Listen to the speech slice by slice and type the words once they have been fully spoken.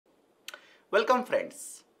Welcome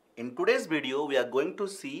friends. In today's video we are going to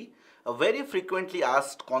see a very frequently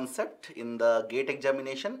asked concept in the GATE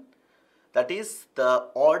examination, that is the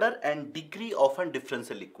order and degree of a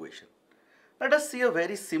differential equation. Let us see a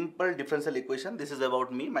very simple differential equation. This is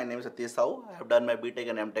about me. My name is Satish Sahu. I have done my BTech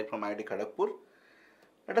and MTech from IIT Kharagpur.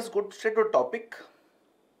 Let us go straight to the topic.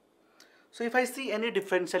 So if I see any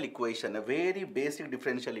differential equation, a very basic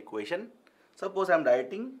differential equation, suppose I am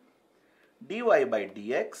writing dy by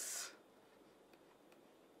dx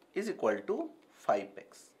is equal to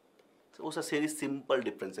 5x. So it's a very simple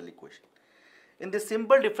differential equation. In this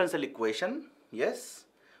simple differential equation, yes,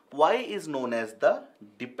 y is known as the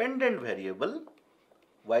dependent variable.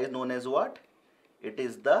 Y is known as what? It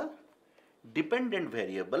is the dependent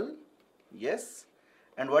variable, yes.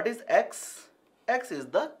 And what is x? X is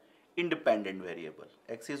the independent variable.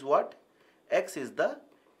 X is what? X is the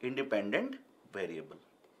independent variable.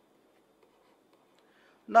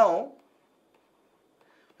 Now,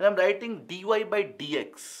 when I am writing dy by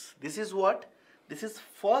dx, this is what? This is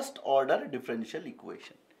first order differential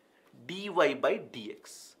equation. Dy by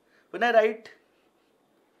dx. When I write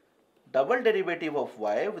double derivative of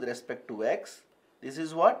y with respect to x, this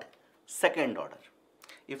is what? Second order.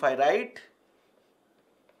 If I write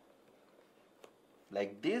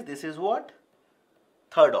like this is what?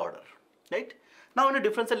 Third order, right? Now in a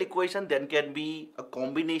differential equation there can be a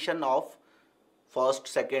combination of first,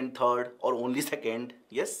 second, third, or only second.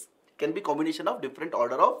 Yes, it can be combination of different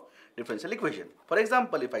order of differential equation. For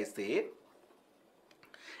example, if I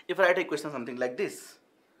write a equation something like this.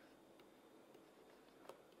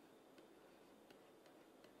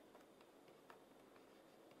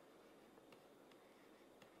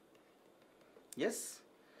 Yes,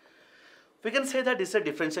 we can say that this is a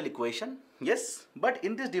differential equation. Yes, but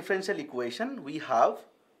in this differential equation we have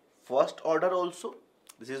first order also.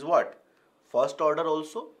 This is what? First order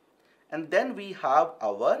also. And then we have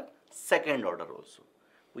our second order also.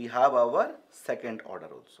 We have our second order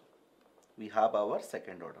also. We have our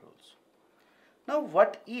second order also. Now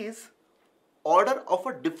what is order of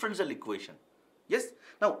a differential equation? Yes,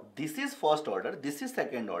 now this is first order, this is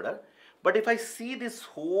second order. But if I see this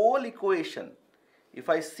whole equation, then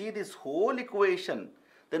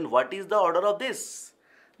what is the order of this?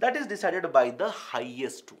 That is decided by the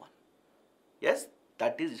highest one. Yes,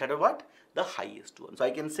 that is decided what? The highest one. So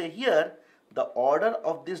I can say here the order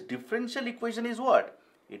of this differential equation is what?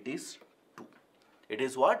 It is 2. It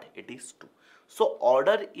is what? It is 2. So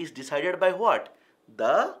order is decided by what?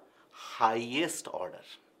 The highest order.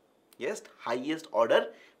 Yes, highest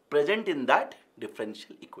order present in that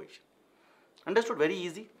differential equation. Understood? Very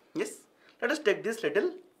easy. Yes. Let us take this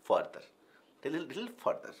little further. Little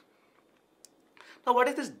further. Now what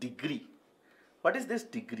is this degree? What is this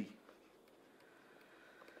degree?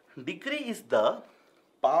 Degree is the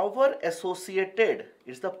power associated.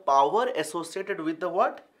 It's the power associated with the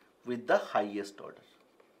what? With the highest order.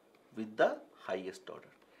 With the highest order.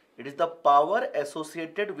 It is the power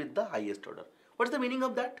associated with the highest order. What is the meaning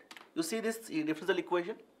of that? You see this differential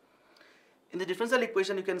equation? In the differential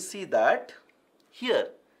equation you can see that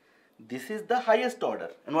here this is the highest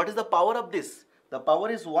order. And what is the power of this? The power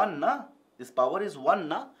is 1, na? This power is 1,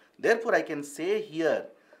 na? Therefore I can say here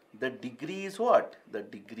the degree is what? The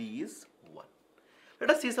degree is 1. Let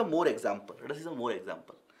us see some more example.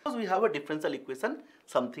 Suppose we have a differential equation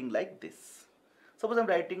something like this. Suppose I am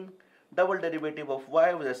writing double derivative of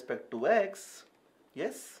y with respect to x.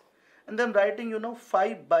 Yes. And then writing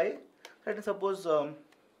 5 by, let us suppose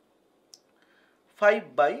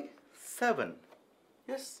 5 by 7.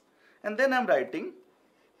 Yes. And then I am writing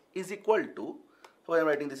is equal to, so I am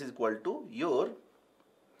writing this is equal to your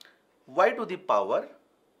y to the power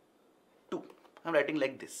 2. I am writing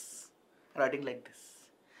like this.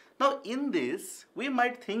 Now in this we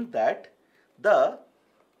might think that the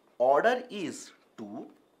order is 2.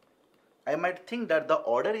 I might think that the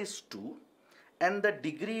order is 2 and the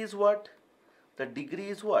degree is what? The degree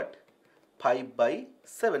is what? 5 by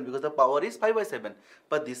 7, because the power is 5 by 7.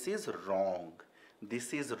 But this is wrong.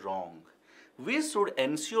 This is wrong. We should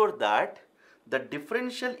ensure that the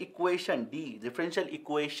differential equation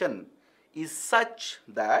is such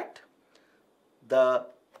that the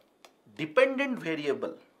dependent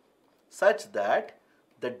variable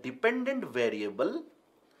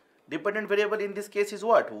in this case is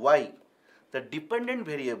what? Y. The dependent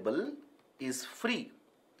variable is free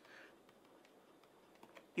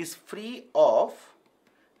of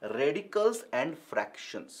radicals and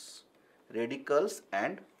fractions.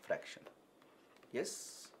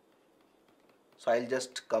 Yes. So I'll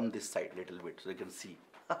just come this side little bit so you can see.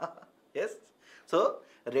 Yes. So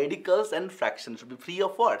radicals and fractions should be free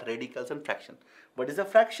of what? Radicals and fraction. What is a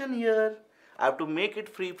fraction here? I have to make it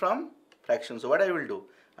free from fraction. So what I will do,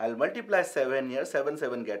 I'll multiply 7 here,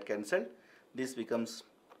 7 get cancelled. This becomes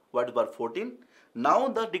what about 14. Now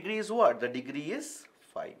the degree is what? The degree is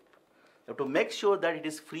 5. You have to make sure that it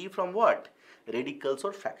is free from what? Radicals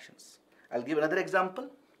or fractions. I'll give another example.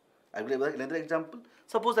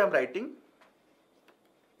 Suppose I am writing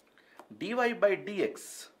dy by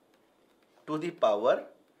dx to the power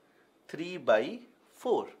 3 by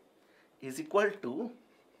 4 is equal to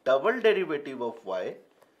double derivative of y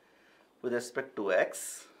with respect to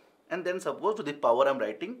x, and then suppose to the power I am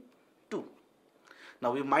writing 2.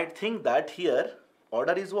 Now we might think that here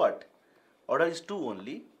order is what? Order is 2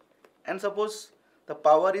 only, and suppose the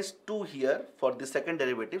power is 2 here for the second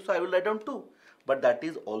derivative, so I will write down 2. But that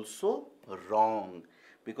is also wrong,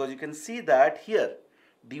 because you can see that here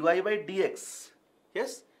dy by dx,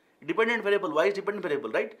 yes, dependent variable, y is dependent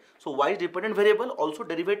variable, right? So y is dependent variable, also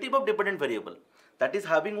derivative of dependent variable, that is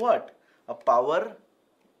having what? A power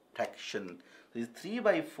fraction. This 3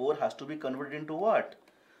 by 4 has to be converted into what?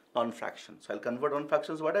 Non-fraction. So I'll convert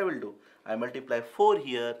non-fractions. What I will do, I multiply 4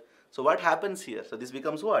 here. So what happens here? So this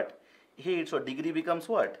becomes what? 8. So degree becomes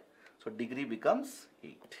what? So degree becomes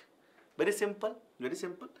 8. Very simple, very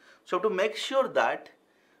simple. So to make sure that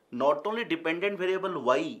not only dependent variable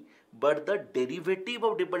y, but the derivative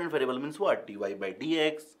of dependent variable means what? Dy by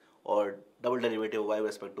dx, or double derivative of y with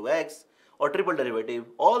respect to x, or triple derivative,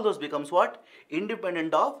 all those becomes what?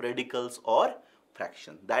 Independent of radicals or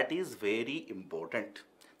fraction. That is very important.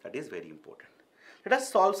 That is very important. Let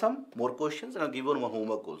us solve some more questions, and I'll give you one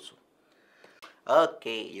homework also.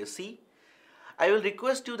 Okay, you see, I will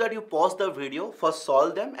request you that you pause the video, first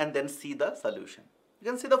solve them and then see the solution. You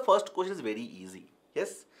can see the first question is very easy.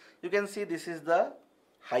 Yes, you can see this is the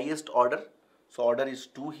highest order. So order is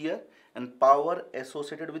 2 here, and power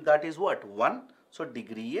associated with that is what? 1. So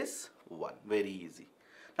degree is 1. Very easy.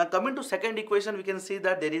 Now coming to second equation, we can see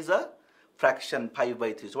that there is a fraction 5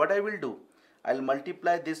 by 3. So what I will do, I'll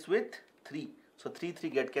multiply this with 3. So 3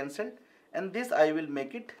 get cancelled, and this I will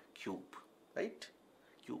make it cube, right?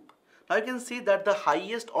 Cube. Now you can see that the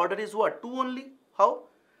highest order is what? 2 only. How?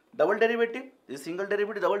 Double derivative. This is single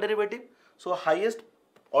derivative, double derivative. So highest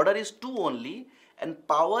order is 2 only, and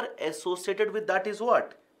power associated with that is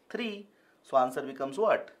what? 3. So answer becomes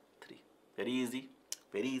what? 3. Very easy.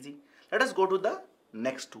 Very easy. Let us go to the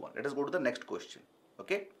next one. Let us go to the next question.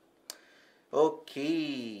 Okay.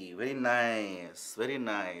 Okay. Very nice. Very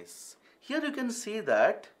nice. Here you can see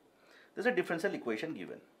that there is a differential equation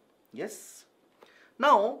given. Yes.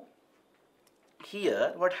 Now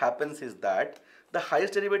here what happens is that the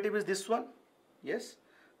highest derivative is this one. Yes.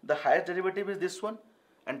 The highest derivative is this one,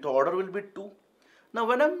 and the order will be 2. Now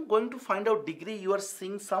when I'm going to find out degree, you are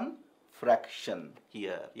seeing some fraction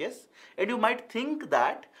here. Yes. And you might think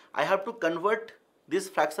that I have to convert this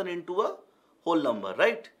fraction into a whole number,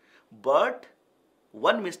 right? But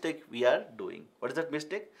one mistake we are doing. What is that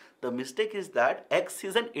mistake? The mistake is that x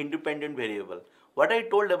is an independent variable. What I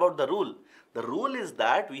told about the rule? The rule is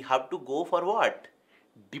that we have to go for what?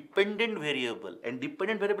 Dependent variable. And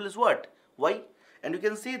dependent variable is what? Y. And you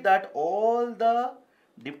can see that all the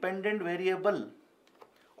dependent variable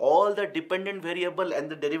and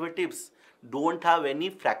the derivatives don't have any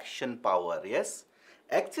fraction power. Yes,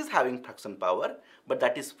 x is having fraction power, but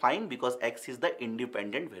that is fine because x is the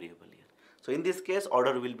independent variable here. So in this case,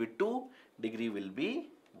 order will be 2, degree will be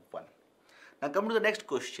 1. Now come to the next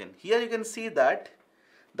question. Here you can see that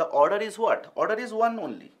the order is what? Order is 1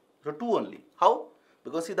 only, so 2 only. How?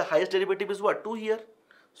 Because see, the highest derivative is what? 2 here.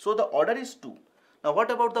 So the order is 2. Now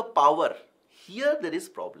what about the power? Here there is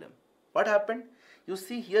problem. What happened? You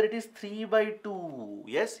see here it is 3 by 2.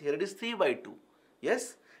 Yes, here it is 3 by 2.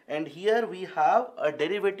 Yes, and here we have a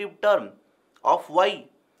derivative term of y,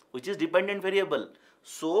 which is dependent variable.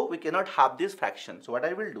 So we cannot have this fraction. So what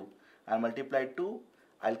I will do, I'll multiply 2.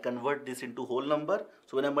 I'll convert this into whole number.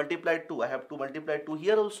 So when I multiply 2, I have to multiply 2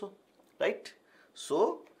 here also, right?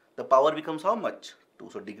 So the power becomes how much? 2.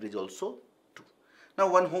 So degree is also 2.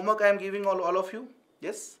 Now one homework I am giving all of you.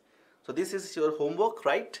 Yes. So this is your homework,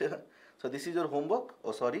 right? So this is your homework.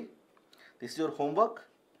 Oh, sorry. This is your homework.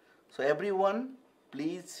 So everyone,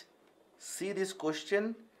 please see this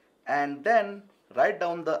question and then write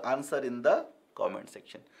down the answer in the comment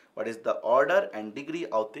section. What is the order and degree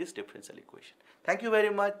of this differential equation? Thank you very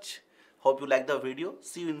much. Hope you like the video.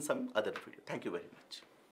 See you in some other video. Thank you very much.